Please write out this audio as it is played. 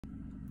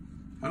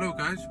Hello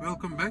guys,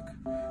 welcome back.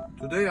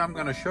 Today I'm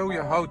going to show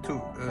you how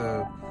to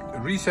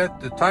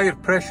reset the tire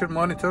pressure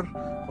monitor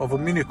of a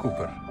Mini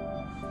Cooper.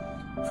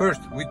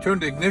 First, we turn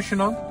the ignition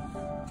on.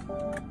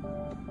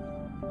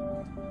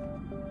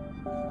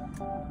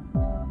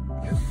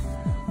 Yes.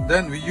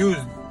 Then we use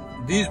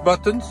these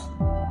buttons,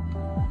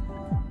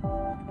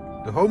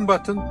 the home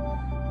button,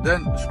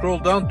 then scroll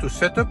down to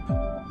setup,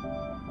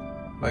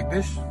 like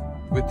this,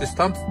 with this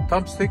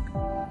thumbstick.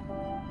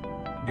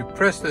 You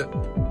press the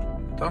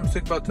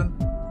thumbstick button,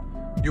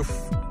 you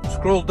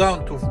scroll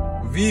down to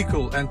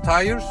vehicle and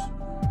tires,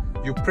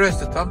 you press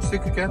the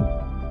thumbstick again,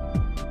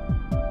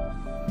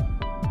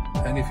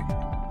 and if,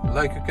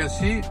 like you can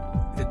see,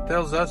 it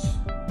tells us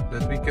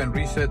that we can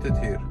reset it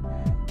here.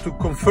 To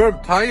confirm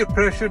tire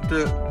pressure,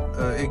 the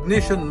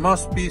ignition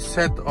must be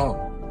set on.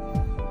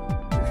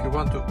 If you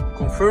want to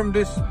confirm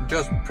this,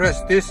 just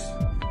press this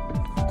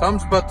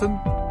thumbs button,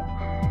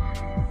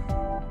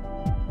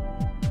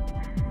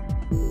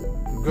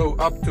 go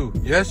up to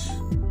yes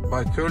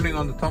by turning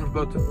on the thumbs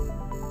button,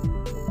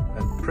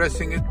 and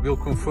pressing it will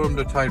confirm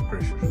the tire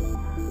pressure.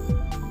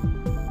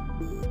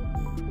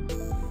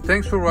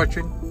 Thanks for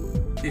watching.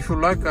 If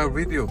you like our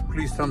video,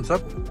 please thumbs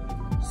up.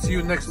 See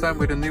you next time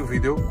with a new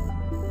video,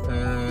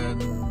 and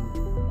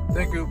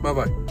thank you. Bye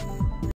bye.